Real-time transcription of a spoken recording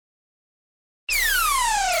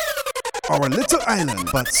our little island,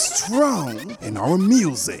 but strong in our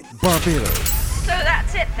music. Barbados. So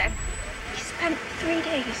that's it then. You spent 3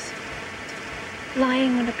 days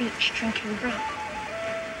lying on a beach drinking rum.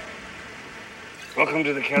 Welcome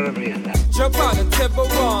to the Caribbean. Jump out and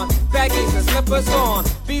Tiburon, baggies and slippers on,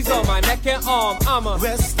 bees on my neck and arm. I'm a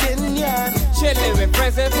West Indian, chilling with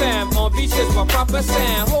friends and fam on beaches with proper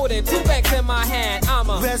sand, holding 2 bags in my hand. I'm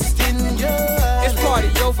a West Indian. It's party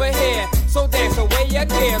over here, so dance away your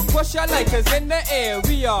cares. Push your lighters in the air.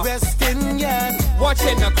 We are West Indian,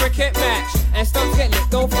 watching a cricket match, and stumps get lit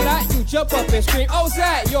don't flat. You jump up and scream, "Oh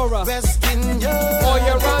Zach, you're a West Indian." All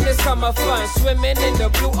year round is summer fun, swimming in the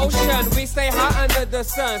blue ocean. We stay hot under the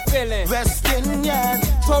sun, feeling West Indian.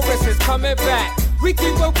 Tourists is coming back, we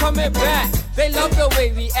keep on coming back. They love the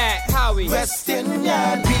way we act, how we West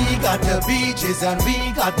Indian. We got the beaches and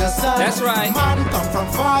we got the sun. That's right. Man come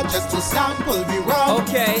from far just to sample we run.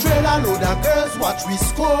 Okay. Trailer load of girls, watch we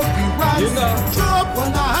score, we run. You know. Throw up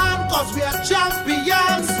on our hand cause we are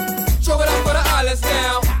champions. Show it up for the islands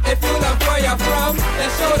now. If you love where you're from, then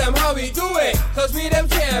show them how we do it, cause we them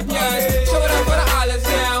champions. Show it up for the islands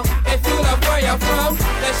now. If you love where you're from,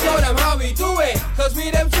 then show them how we do it, cause we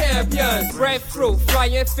them champions. Breadfruit,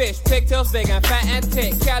 flying fish, pigtails big and fat and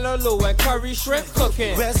thick, callaloo and curry shrimp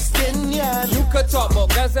cooking. West Indian. You could talk about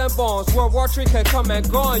guns and bombs, World War III could come and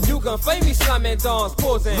gone. You gon' find me slamming dawns,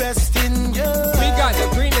 posing. West Indian. We got the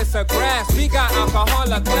greenest of grass, we got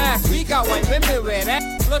alcohol of glass, we got white women with that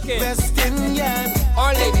looking. West Indian.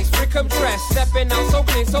 Our ladies freak 'em dressed, stepping out so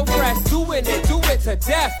clean, so fresh, doing it, do it to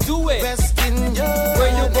death, do it. West Indian.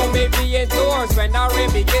 Where you gon' make me indoors when our rain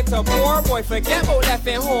get to pour? Boy, forget about left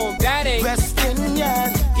at home, that ain't West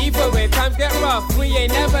Indian. Even when times get rough, we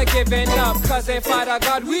ain't never giving up, cause in Father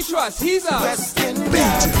God we trust, he's a West Indian.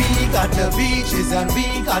 We got the beaches and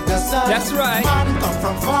we got the sun. That's right. Man come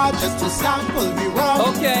from far just to sample we run.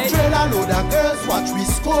 Okay. Trailer load of girls, watch we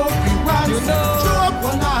score, we run. You know. Throw up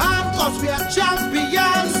on our hand cause we are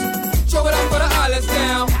champions. Show it up for the islands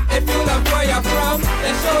now. If you love where you're from,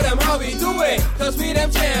 then show them how we do it, cause we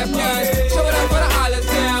them champions. Show it up for the islands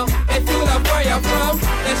now. If you love where you're from,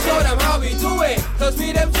 then show them how we do it, cause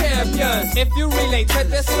we them champions. If you relate to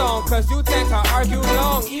this song, cause you tend to argue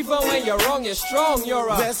long, even when you're wrong, you're strong, you're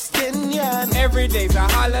a West Indian. Every day's a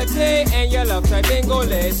holiday, and you love to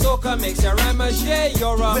dingole. Soca makes your ramage,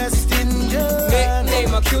 you're a West Indian.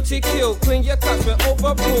 Nickname a cutie cute, clean your cups with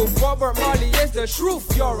overproof. Robert Marley is the truth,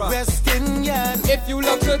 you're a West Indian. If you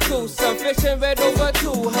love to do some fishing with over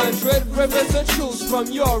 200 rivers to choose from,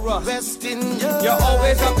 you're a West Indian. You're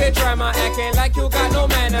always up in drama, acting like you got no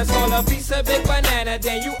manners. All a piece of big banana,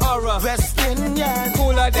 then you are a West Indian.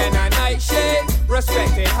 Cooler than a nightshade,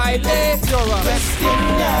 respected highly, you're a West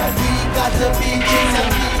Indian. We got the beaches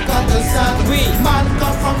and we got the sun. We man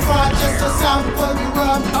come from far just to sample we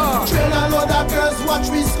run. Trailer load of girls, watch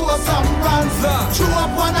we score some runs. Throw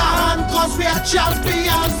up on our hand cause we are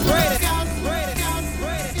champions.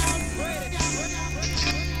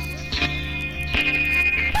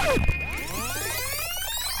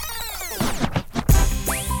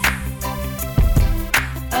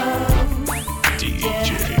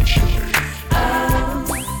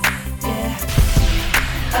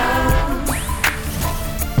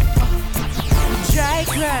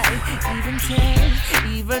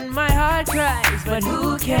 Even my heart cries, but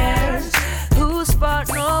who cares? Who's fault?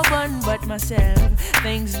 No one but myself.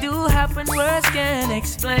 Things do happen, words can't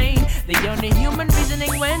explain. The only human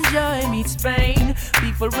reasoning when joy meets pain.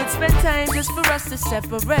 People would spend time just for us to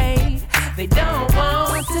separate. They don't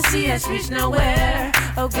want to see us reach nowhere.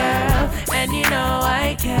 Oh girl, and you know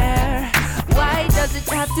I care. Why does it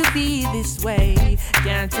have to be this way?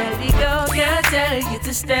 Can't tell you go, can't tell you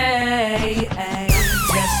to stay.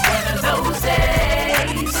 Just one of those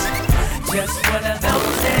days. Just one of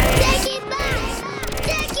those days. Take it back!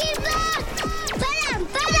 Take it back! Badam,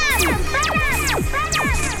 badam, badam, badam,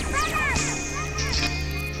 badam.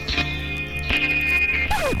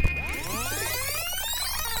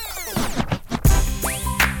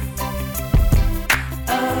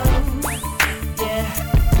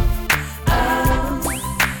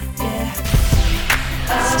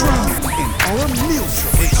 Strong in our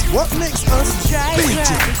music is what makes us big.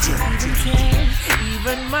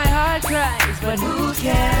 Even my heart cries, but who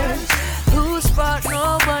cares? Who's fault?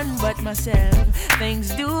 No one but myself. Things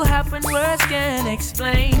do happen, words can't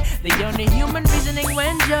explain. The only human reasoning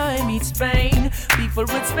when joy meets pain. People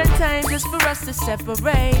would spend time just for us to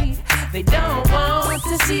separate. They don't want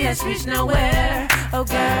to see us reach nowhere. Oh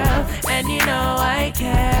girl, and you know I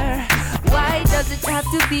care. Why does it have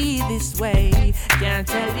to be this way? Can't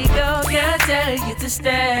tell you go, can't tell you to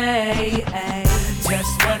stay.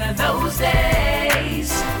 Just one of those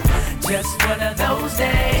days. Just one of those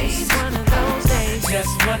days. One of those days.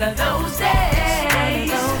 Just one of those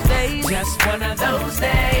days. Just one of those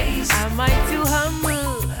days. Am I too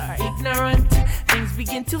humble or ignorant? Things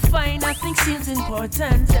begin to find nothing seems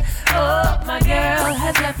important. Oh, my girl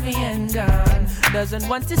has left me and gone. Doesn't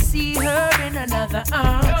want to see her in another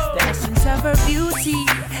arm. The essence of her beauty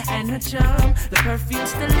and her charm, the perfume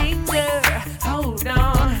still linger. Hold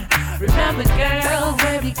on. Remember, girl,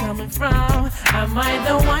 where we coming from? Am I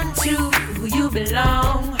the one to who you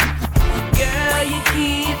belong? Girl, you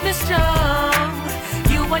keep me strong.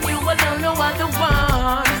 You and you alone, no other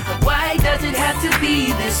one. But why does it have to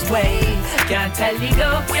be this way? Can't tell you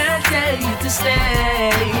go, can't tell you to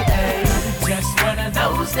stay. Just one of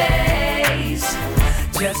those days.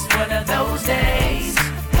 Just one of those days.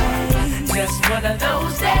 Just one of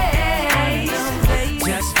those days.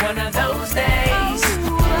 Just one of those days.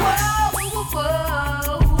 Whoa, whoa,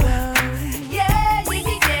 whoa. Yeah,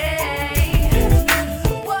 yeah, yeah.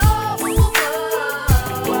 Whoa, whoa,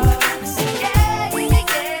 whoa. Yeah, yeah,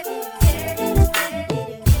 yeah.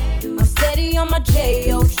 I'm steady on my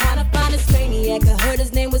J.O. trying to find this maniac. I heard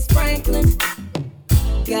his name was Franklin.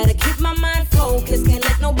 Gotta keep my mind focused, can't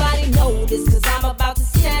let nobody notice, cause I'm about to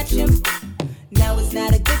snatch him. Now it's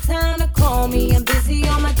not a good time to call me, I'm busy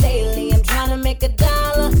on my daily, I'm trying to make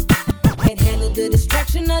 $1. Can't handle the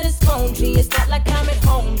distraction of this phone, G, it's not like I'm at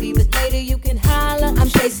home, B, but later you can holler. I'm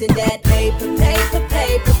chasing that paper, paper,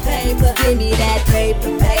 paper, paper. Give me that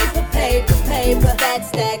paper, paper, paper, paper. That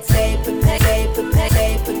stacks paper, paper, paper,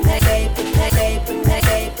 paper, paper, paper, paper,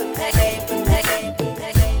 paper,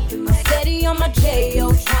 paper. I'm steady on my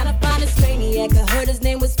J.O. trying to find this maniac. I heard his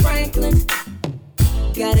name was Franklin.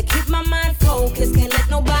 Gotta keep my mind focused, can't let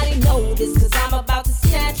nobody notice, cause I'm about to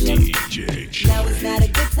snatch him. Now it's not a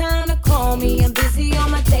good time to call me, I'm busy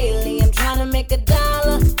on my daily, I'm trying to make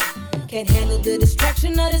 $1. Can't handle the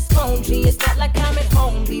distraction of this phone, G, it's not like I'm at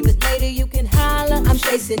home, B, but later you can holler. I'm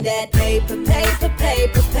chasing that paper, paper,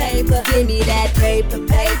 paper, paper. Give me that paper,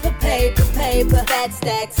 paper, paper, paper. That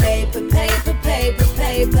stacks paper, paper, paper,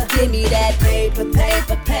 paper. Give me that paper,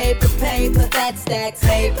 paper, paper, paper. That stacks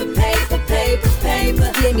paper, paper, paper,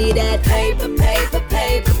 paper. Give me that paper, paper,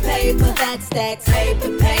 paper, paper. That stacks paper,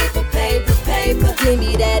 paper, paper, paper. Give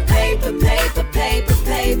me that paper, paper, paper,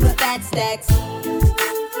 paper. That stacks.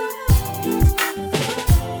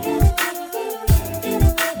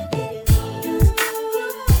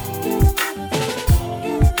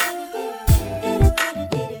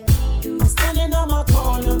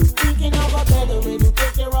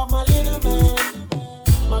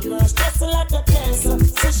 Girl stressing like a cancer.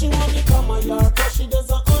 Says she want me come on yard, but she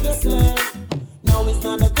doesn't understand. Now it's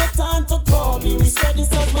not a good time to call me. We said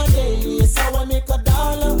this as my daily, it's how I make $1.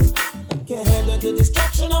 Can't handle the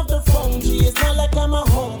distraction of the phone, G. It's not like I'm a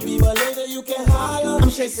homie, but later you can holler. I'm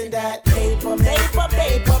chasing that paper, paper,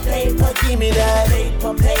 paper, paper. Give me that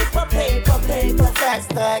paper, paper, paper, paper. Fast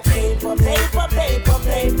stack paper, paper, paper,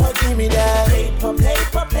 paper. Give me that paper,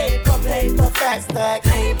 paper, paper, paper. Fast stack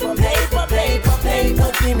paper, paper, paper,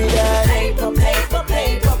 paper. Give me that paper, paper,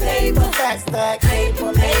 paper, paper. Fast stack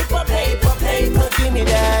paper, paper, paper, paper. Give me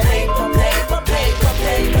that paper, paper, paper,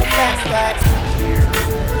 paper. Fast stack.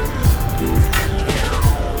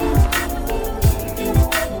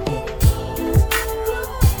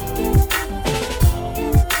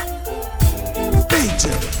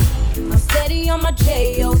 I'm steady on my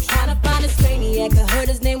J.O. trying to find this maniac. I heard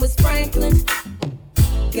his name was Franklin.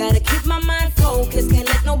 Gotta keep my mind focused, can't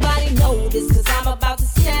let nobody notice, cause I'm about to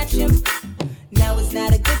snatch him. Now it's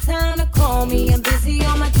not a good time to call me, I'm busy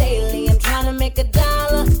on my daily, I'm trying to make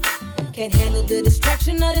 $1. Can't handle the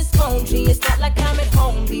distraction of this phone, G, it's not like I'm at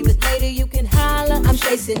home, B, but later you can holler. I'm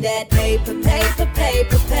chasing that paper, paper,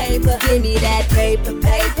 paper, paper. Give me that paper,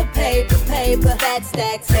 paper, paper, paper. That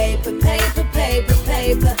stacks paper, paper, paper,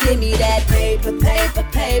 paper. Give me that paper, paper,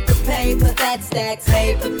 paper, paper. That stacks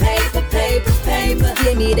paper, paper, paper, paper.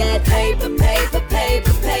 Give me that paper, paper,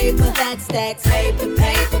 paper, paper. That stacks paper,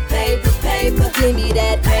 paper, paper, paper. Give me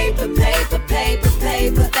that paper, paper, paper,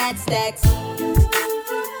 paper. That stacks.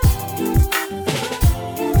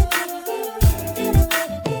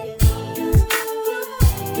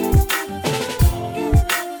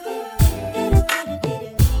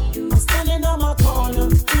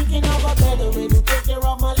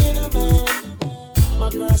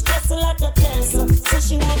 Girl stressing like a cancer. Says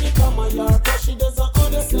she want me come on yard, but she doesn't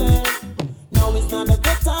understand. Now it's not a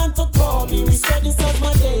good time to call me. We said this as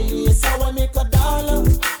my daily, it's how I make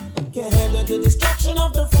 $1. Can't handle the distraction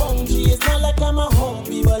of the phone, G. It's not like I'm a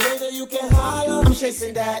homie, but later you can holler. I'm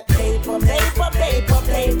chasing that paper, paper, paper,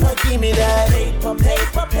 paper. Give me that paper,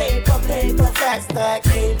 paper, paper, paper. Fast stack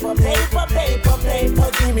paper, paper, paper, paper.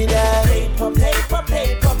 paper, give me that. Paper, paper,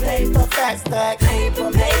 paper, paper, fast stack.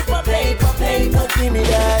 Paper, paper, paper, paper, give me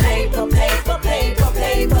that. Paper, paper, paper,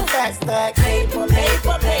 paper, fast stack. Paper,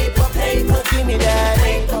 paper, paper, paper, give me that.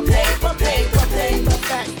 Paper, paper, paper, paper,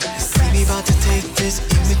 fast stack. See me about to take this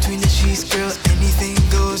in between the sheets, girl. Anything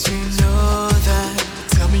goes, you know that.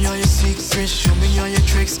 Tell me all your secrets, show me all your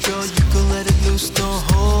tricks, girl. You can let it loose, don't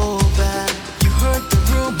hold back. You heard the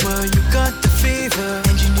rumor, you got the fever,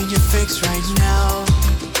 and you need your fix right now.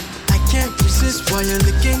 I can't resist while you're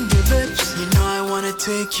licking your lips. You know I wanna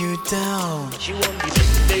take you down. She want me to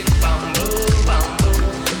big bamboo, bamboo.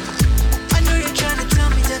 I know you're trying to tell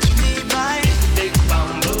me that you need my Big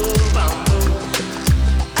bamboo, bamboo.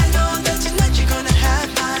 I know that tonight you're gonna have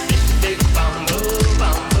my Big bamboo,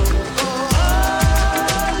 bamboo.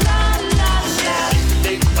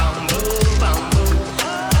 Big bamboo, bamboo.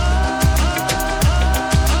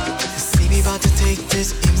 See me about to take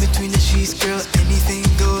this in between the sheets, girl. Anything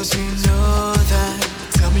goes, you know that.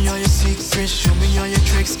 Tell me all your secrets, show me all your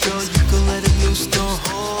tricks, girl. You can let it loose, don't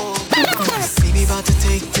hold. See me about to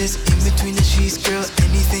take this in between the sheets, girl.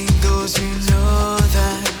 Anything goes, you know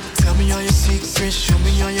that. Tell me all your secrets, show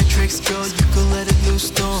me all your tricks, girl. You can let it loose,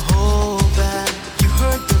 don't hold back. You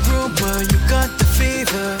heard the rumor, you got the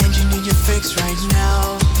fever, and you need your fix right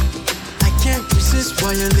now. I can't resist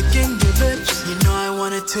while you're licking your lips. You know I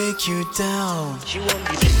wanna take you down. She want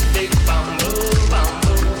me to big bamboo,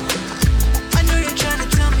 bamboo. I know you're trying to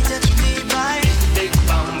tell me that you need my Big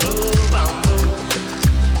bamboo, bamboo.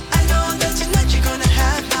 I know that tonight you're gonna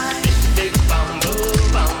have my Big bamboo,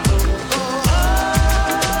 bamboo.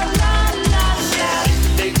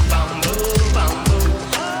 Big bamboo, bamboo.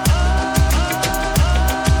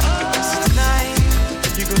 So tonight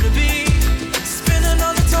you're gonna be spinning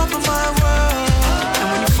on the top of my world. And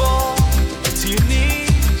when you fall to your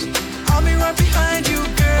knees, I'll be right behind you,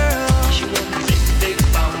 girl. She want me to big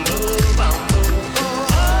bamboo, bamboo.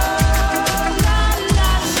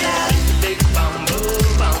 Big bamboo,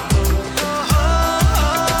 bamboo.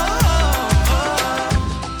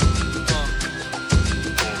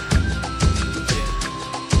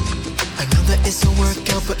 I know that it's a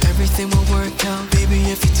workout, but everything will work out, baby,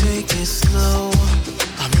 if you take it slow.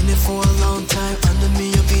 I'm in it for a long time. Under me,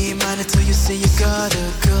 you'll be mine until you say you gotta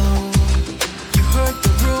go. You heard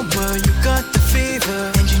the rumor, you got the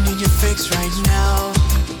fever, and you need your fix right now.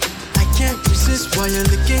 I can't resist while you're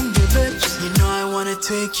licking your lips. You know I wanna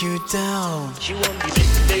take you down. She want me to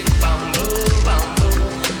big bamboo, bamboo.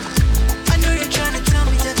 I know you're trying to tell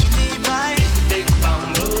me that you need my Big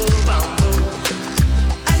bamboo, bamboo.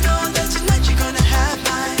 I know that tonight you're gonna have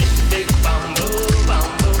my Big bamboo,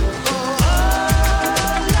 bamboo.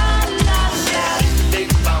 Big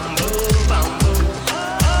bamboo, bamboo.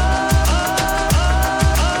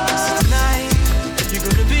 So tonight you're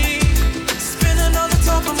gonna be spinning on the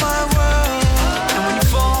top of my world. And when you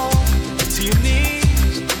fall to your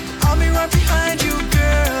knees, I'll be right behind you,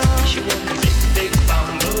 girl. She want me to big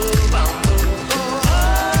bamboo, bamboo.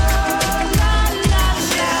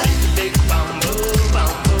 Big bamboo,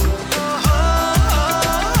 bamboo.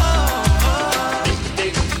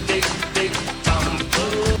 Big, big, big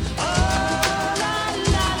bamboo.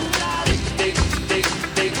 Big, big, big,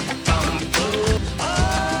 big bamboo.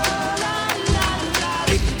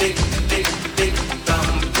 Big, big, big, big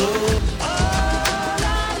bamboo.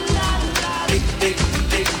 Big, big,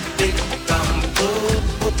 big, big bamboo.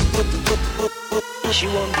 She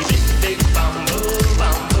want me to big bamboo,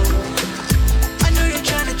 bamboo. I know you're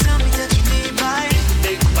trying to tell me that you need my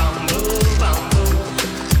Big bamboo, bamboo.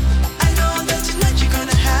 I know that tonight you're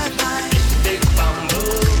gonna have my Big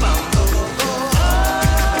bamboo, bamboo.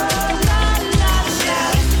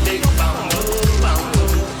 Big bamboo,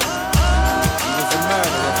 bamboo. He was a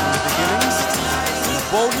murderer from the beginnings, and a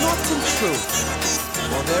Vol.2 truth.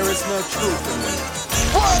 Well, there is no truth in him.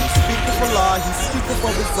 He speaketh a lie, he speaketh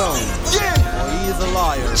of his own. Yeah! For he is a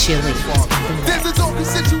liar. Chilling. There's a dark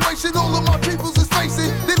situation all of my peoples is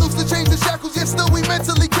facing. They lose to change the shackles, yet still we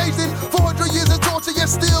mentally caged in. 400 years of torture, yet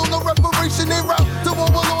still no reparation. En route to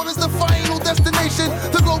overlord is the final destination.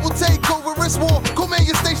 The global takeover is war. Command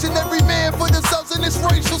your station, every man for themselves in this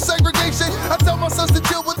racial segregation. I tell my sons to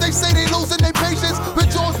chill, but they say they losing their patience.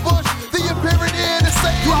 With George Bush, the apparent heir to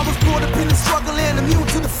say, I was brought up in the struggle and immune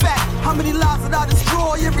to the fact. How many lives did I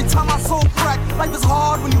destroy every time I sold crack? Life is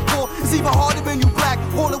hard when you poor, it's even harder when you black.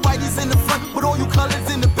 All the whiteys in the front, but all you colors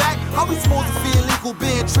in the back. How we supposed to feel equal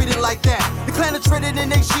being treated like that? The clan are traded in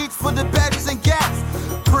their sheets for the badges and gaps.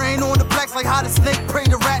 Preying on the blacks like how the snake prey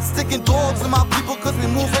the rats. Sticking dogs in my people cause we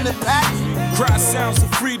move in the packs. Cry sounds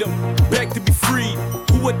of freedom, beg to be freed.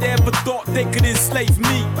 Who would ever thought they could enslave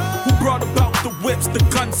me? Who brought about the whips, the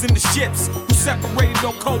guns and the ships? Who separated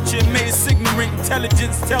our culture and made us ignorant?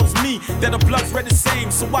 Intelligence tells me that our blood's red the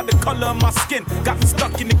same. So why the color of my skin got me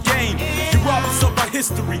stuck in the game? You robbed us of our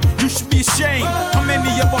history, you should be ashamed. How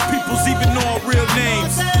many of our peoples even know our real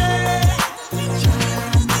names?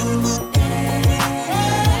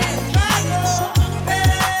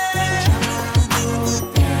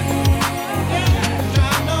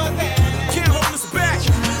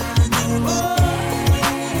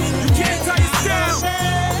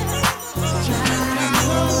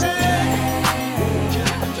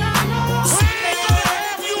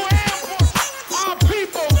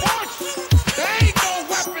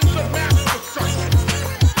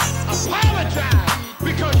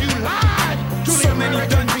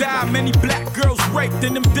 Many black girls raped,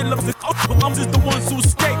 and them diddlers is the ones who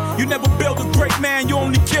escape. You never build a great man, you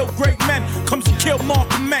only kill great men. Comes to kill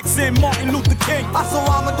Malcolm X and Martin Luther King. I saw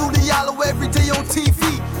Amadou Diallo every day on TV.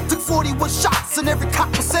 Took 41 shots and every cop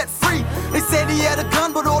was set free. They said he had a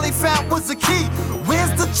gun, but all they found was a key.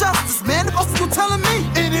 Where's the justice, man? The boss still telling me.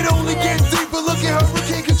 And it only gets deeper. Look at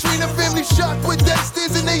Hurricane Katrina, family shocked with death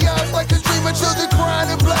stares in their eyes like a dreamer. Children crying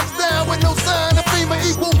and blacks down with no sign of FEMA.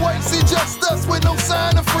 Equal whites and just us with no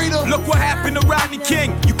sign of freedom. Look what happened to Rodney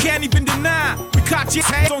King, you can't even deny. We caught your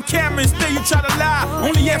ass on camera and still you try to lie.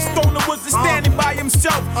 Only F. Stoner was standing by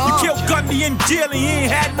himself. You killed Gundy in jail and he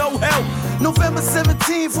ain't had no help. November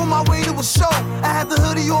 17th, on my way to a show. I had the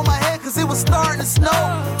hoodie on my head cause it was starting to snow.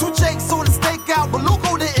 2 Jakes on the stakeout, but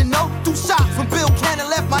Lugo didn't know. 2 shots from Bill Cannon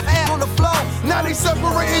left my hand on the floor. Now they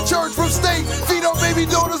separating church from state. Feed our baby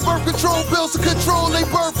daughters birth control pills to control they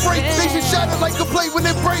birth rate. They should shatter like a plate when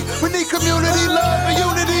they break. We need community love and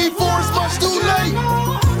unity before it's much too late.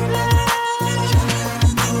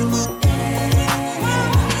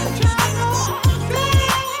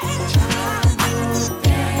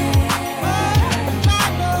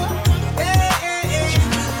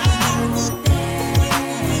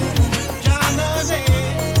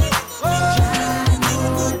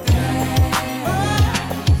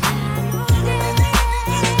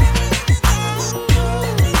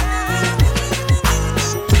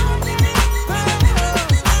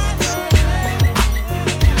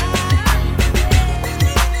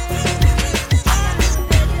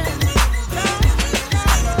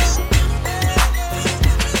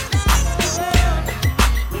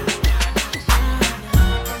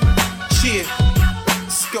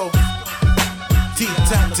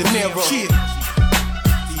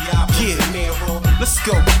 Let's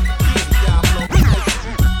go.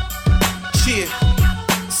 Cheer.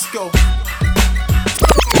 Let's go.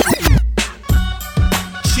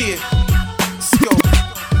 Cheer. Let's go.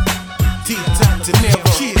 Deep down to Nero.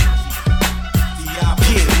 Cheer.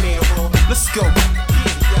 Let's go.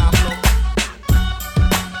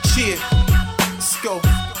 Cheer. Let's go.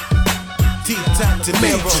 Deep down to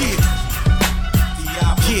Nero.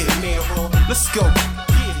 Let's go.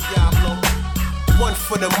 1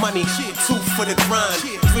 for the money, 2 for the grind,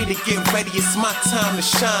 3 to get ready, it's my time to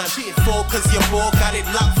shine. 4 cause your boy got it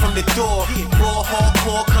locked from the door. Raw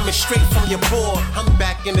hardcore coming straight from your boy. I'm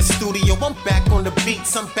back in the studio, I'm back on the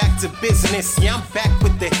beats, I'm back to business, yeah I'm back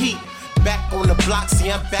with the heat. Back on the block,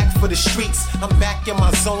 see I'm back for the streets. I'm back in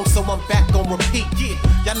my zone, so I'm back on repeat. Yeah,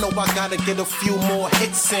 y'all know I gotta get a few more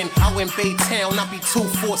hits in. Out in Baytown, I'll be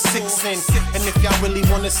 246 in. And if y'all really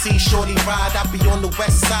wanna see Shorty ride, I'll be on the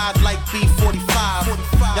west side like B45.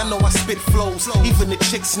 Y'all know I spit flows, even the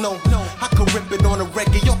chicks know. I can rip it on a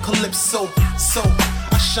reggae or calypso. So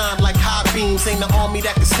I shine like high beams. Ain't an army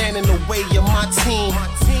that can stand in the way of my team.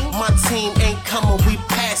 My team ain't coming, we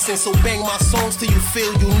passing. So bang my songs till you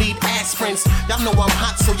feel you need aspirins. Y'all know I'm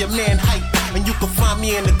hot, so your man hype. And you can find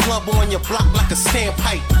me in the club on your block like a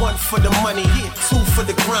standpipe. 1 for the money, 2 for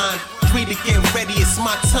the grind, 3 to get ready, it's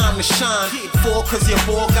my time to shine. 4 cause your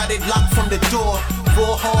boy got it locked from the door.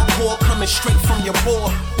 Raw hardcore coming straight from your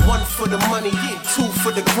boy. 1 for the money, 2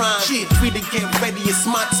 for the grind, 3 to get ready, it's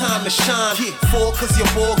my time to shine. 4 cause your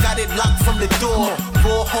boy got it locked from the door.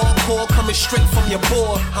 Raw hardcore coming straight from your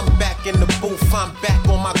boy. I'm back in the booth, I'm back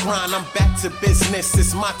on my grind. I'm back to business,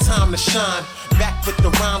 it's my time to shine. Back with the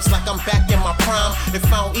rhymes like I'm back in my prime. If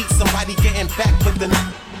I don't eat, somebody getting back with the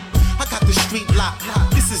I got the street lock,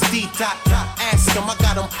 this is D-Dot. Ask him, I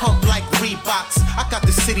got him pumped like Reeboks. I got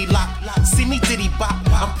the city lock, see me diddy bop.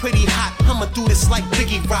 I'm pretty hot, I'ma do this like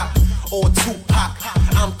Biggie Rock or Tupac.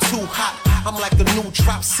 I'm too hot, I'm like a new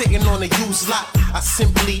drop sitting on a used lot. I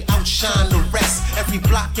simply outshine the rest. Every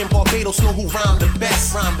block in Barbados know who rhyme the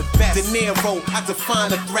best. De Niro, I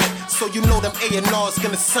define a threat. So you know them A&R's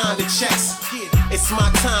gonna sign the checks. It's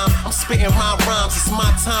my time, I'm spitting my rhymes. It's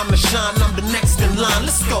my time to shine, I'm the next in line.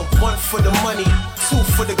 Let's go. 1 for the money, 2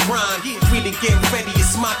 for the grind. 3 to get ready,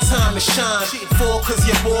 it's my time to shine. 4 cause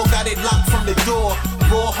your boy got it locked from the door.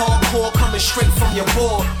 Raw hardcore coming straight from your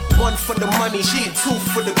board. 1 for the money, 2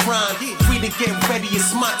 for the grind. 3 to get ready,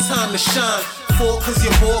 it's my time to shine. 4 cause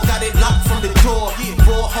your boy got it locked from the door.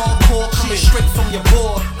 Raw hardcore coming straight from your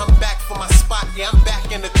board. I'm back for my spot, yeah, I'm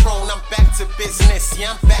back in the throne. I'm back to business,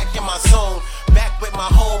 yeah, I'm back in my zone. Back with my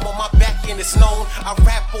home, on my back and it's known. I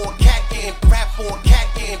rap or cat in, rap or cat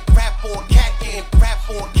in, rap or cat in, rap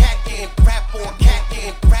or cat in, rap or cat in,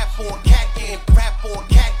 rap or cat in, rap or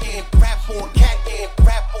cat in, rap or cat in,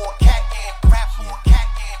 rap or cat in, rap or cat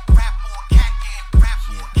in, rap or cat in,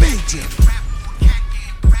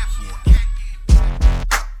 rap or cat in.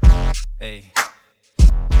 Hey,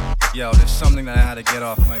 yo, there's something that I had to get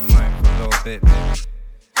off my mind for a little bit, baby.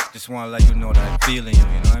 Just wanna let you know that I'm feeling you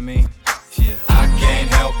know what I mean? Yeah. I can't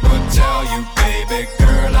help but tell you, baby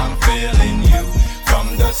girl, I'm feeling you.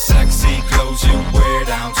 From the sexy clothes you wear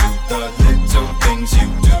down to the little things you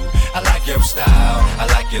do. I like your style, I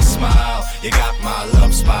like your smile. You got my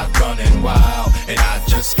love spot running wild. And I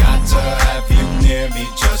just got to have you near me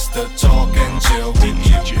just to talk and chill with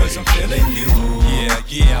you. Cause I'm feeling you.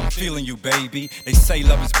 Yeah, I'm feeling you, baby. They say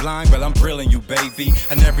love is blind, well I'm grilling you, baby.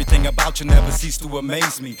 And everything about you never ceased to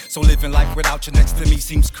amaze me. So living life without you next to me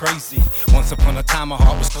seems crazy. Once upon a time my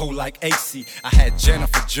heart was cold like AC. I had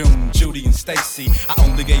Jennifer, June, Judy and Stacy. I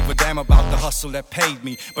only gave a damn about the hustle that paid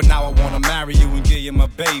me. But now I wanna marry you and give you my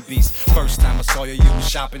babies. First time I saw you, you was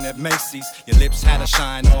shopping at Macy's. Your lips had a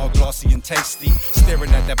shine, all glossy and tasty.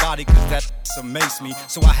 Staring at that body cause that amazed me.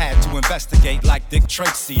 So I had to investigate like Dick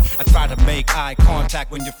Tracy. I tried to make eye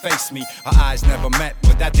contact when you faced me. Our eyes never met,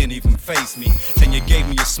 but that didn't even faze me. Then you gave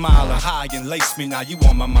me a smile, a high and laced me. Now you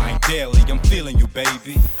on my mind daily, I'm feeling you,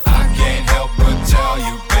 baby. I can't help but tell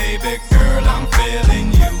you, baby girl, I'm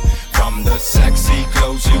feeling you. From the sexy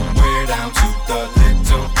clothes you wear down to the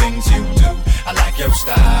little things you do. I like your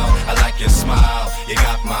style, I like your smile. You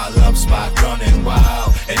got my love spot running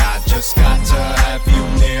wild. And I just got to have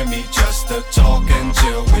you near me just to talk and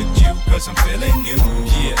chill with you. Cause I'm feeling you.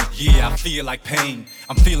 Yeah, I feel like pain.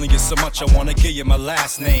 I'm feeling you so much I wanna give you my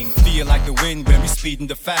last name. Feel like the wind when we speed in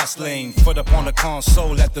the fast lane. Foot up on the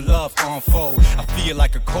console, let the love unfold. I feel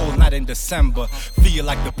like a cold night in December. Feel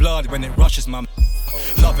like the blood when it rushes my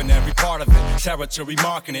loving every part of it, territory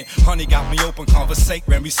marking it. Honey got me open, conversate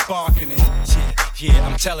when we sparking it. Yeah,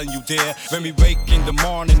 I'm telling you, dear. When we wake in the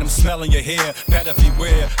morning, I'm smelling your hair. Better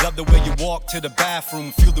beware. Love the way you walk to the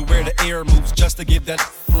bathroom. Feel the way the air moves just to give that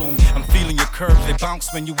room. I'm feeling your curves, they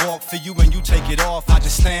bounce when you walk. For you when you take it off, I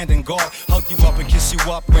just stand and gawk. Hug you up and kiss you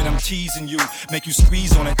up when I'm teasing you. Make you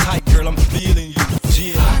squeeze on it tight, girl, I'm feeling you.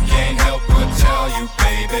 Yeah. I can't help but tell you,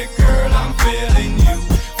 baby girl, I'm feeling you.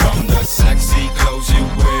 From the sexy clothes you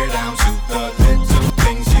wear down to the little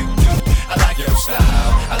things you do. I like your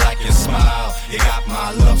style, I like your smile. You got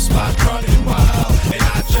my love spot running wild. And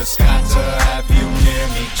I just got to have you near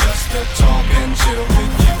me just to talk and chill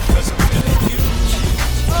with you. Cause I'm feeling you.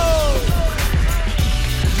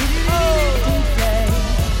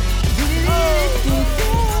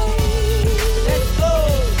 Let's go.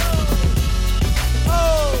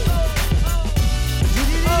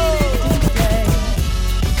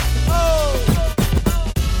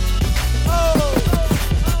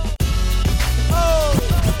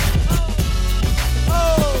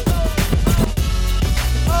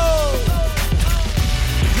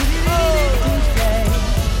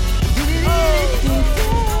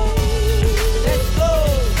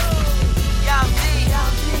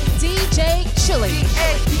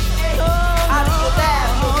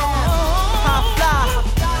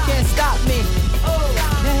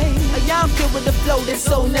 With the flow that's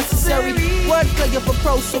so necessary. Wordplay of a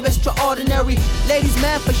pro so extraordinary. Ladies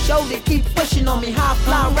man for show, they keep pushing on me. High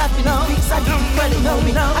fly rapping the beats, I give you credit,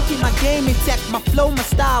 homie. I keep my game intact, my flow, my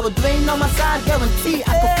style. With Dwayne on my side, guarantee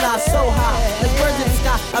I can fly so high. Like birds in the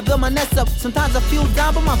sky, I build my nest up. Sometimes I feel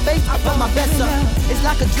down, but my faith, I put my best up. It's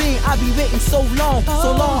like a dream, I be waiting so long.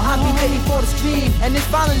 I be waiting for the stream. And it's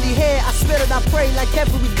finally here, I swear that I pray like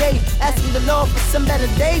every day. Asking the Lord for some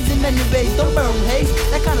better days in many ways. Don't burn haste,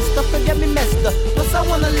 that kind of stuff can get me messed up. Plus I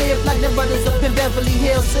wanna live like the brothers up in Beverly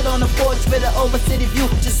Hills. Sit on a porch with an over city view.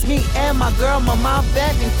 Just me and my girl, my mom,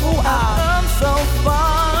 back and cool. I've come so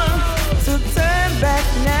far to turn back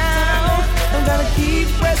now. I'm gonna keep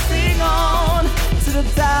pressing on to the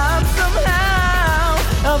top somehow.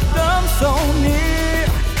 I've come so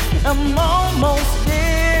I'm almost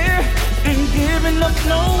there. Ain't giving up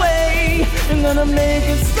no way. I'm gonna make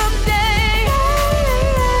it someday.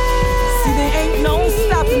 See, there ain't no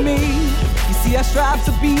stopping me. You see, I strive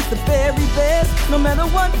to be the very best, no matter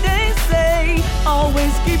what they say.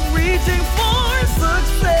 Always keep reaching for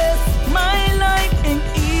success. My life ain't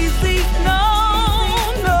easy, no,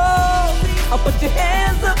 no. I'll put your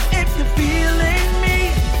hands up if you're feeling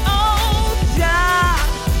me. Oh, Jah,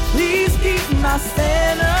 please keep my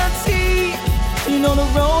sanity. You know the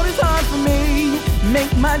road is hard for me.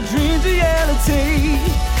 Make my dreams reality.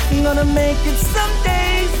 I'm gonna make it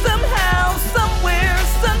someday, somehow, somewhere,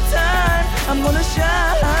 sometime. I'm gonna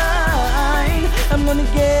shine. I'm gonna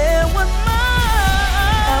get what's mine.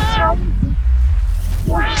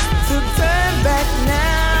 To turn back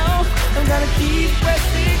now, I'm gonna keep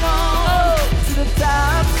pressing on to the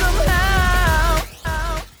top somehow.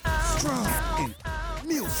 Strong in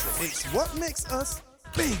music. It's what makes us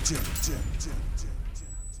Bajan.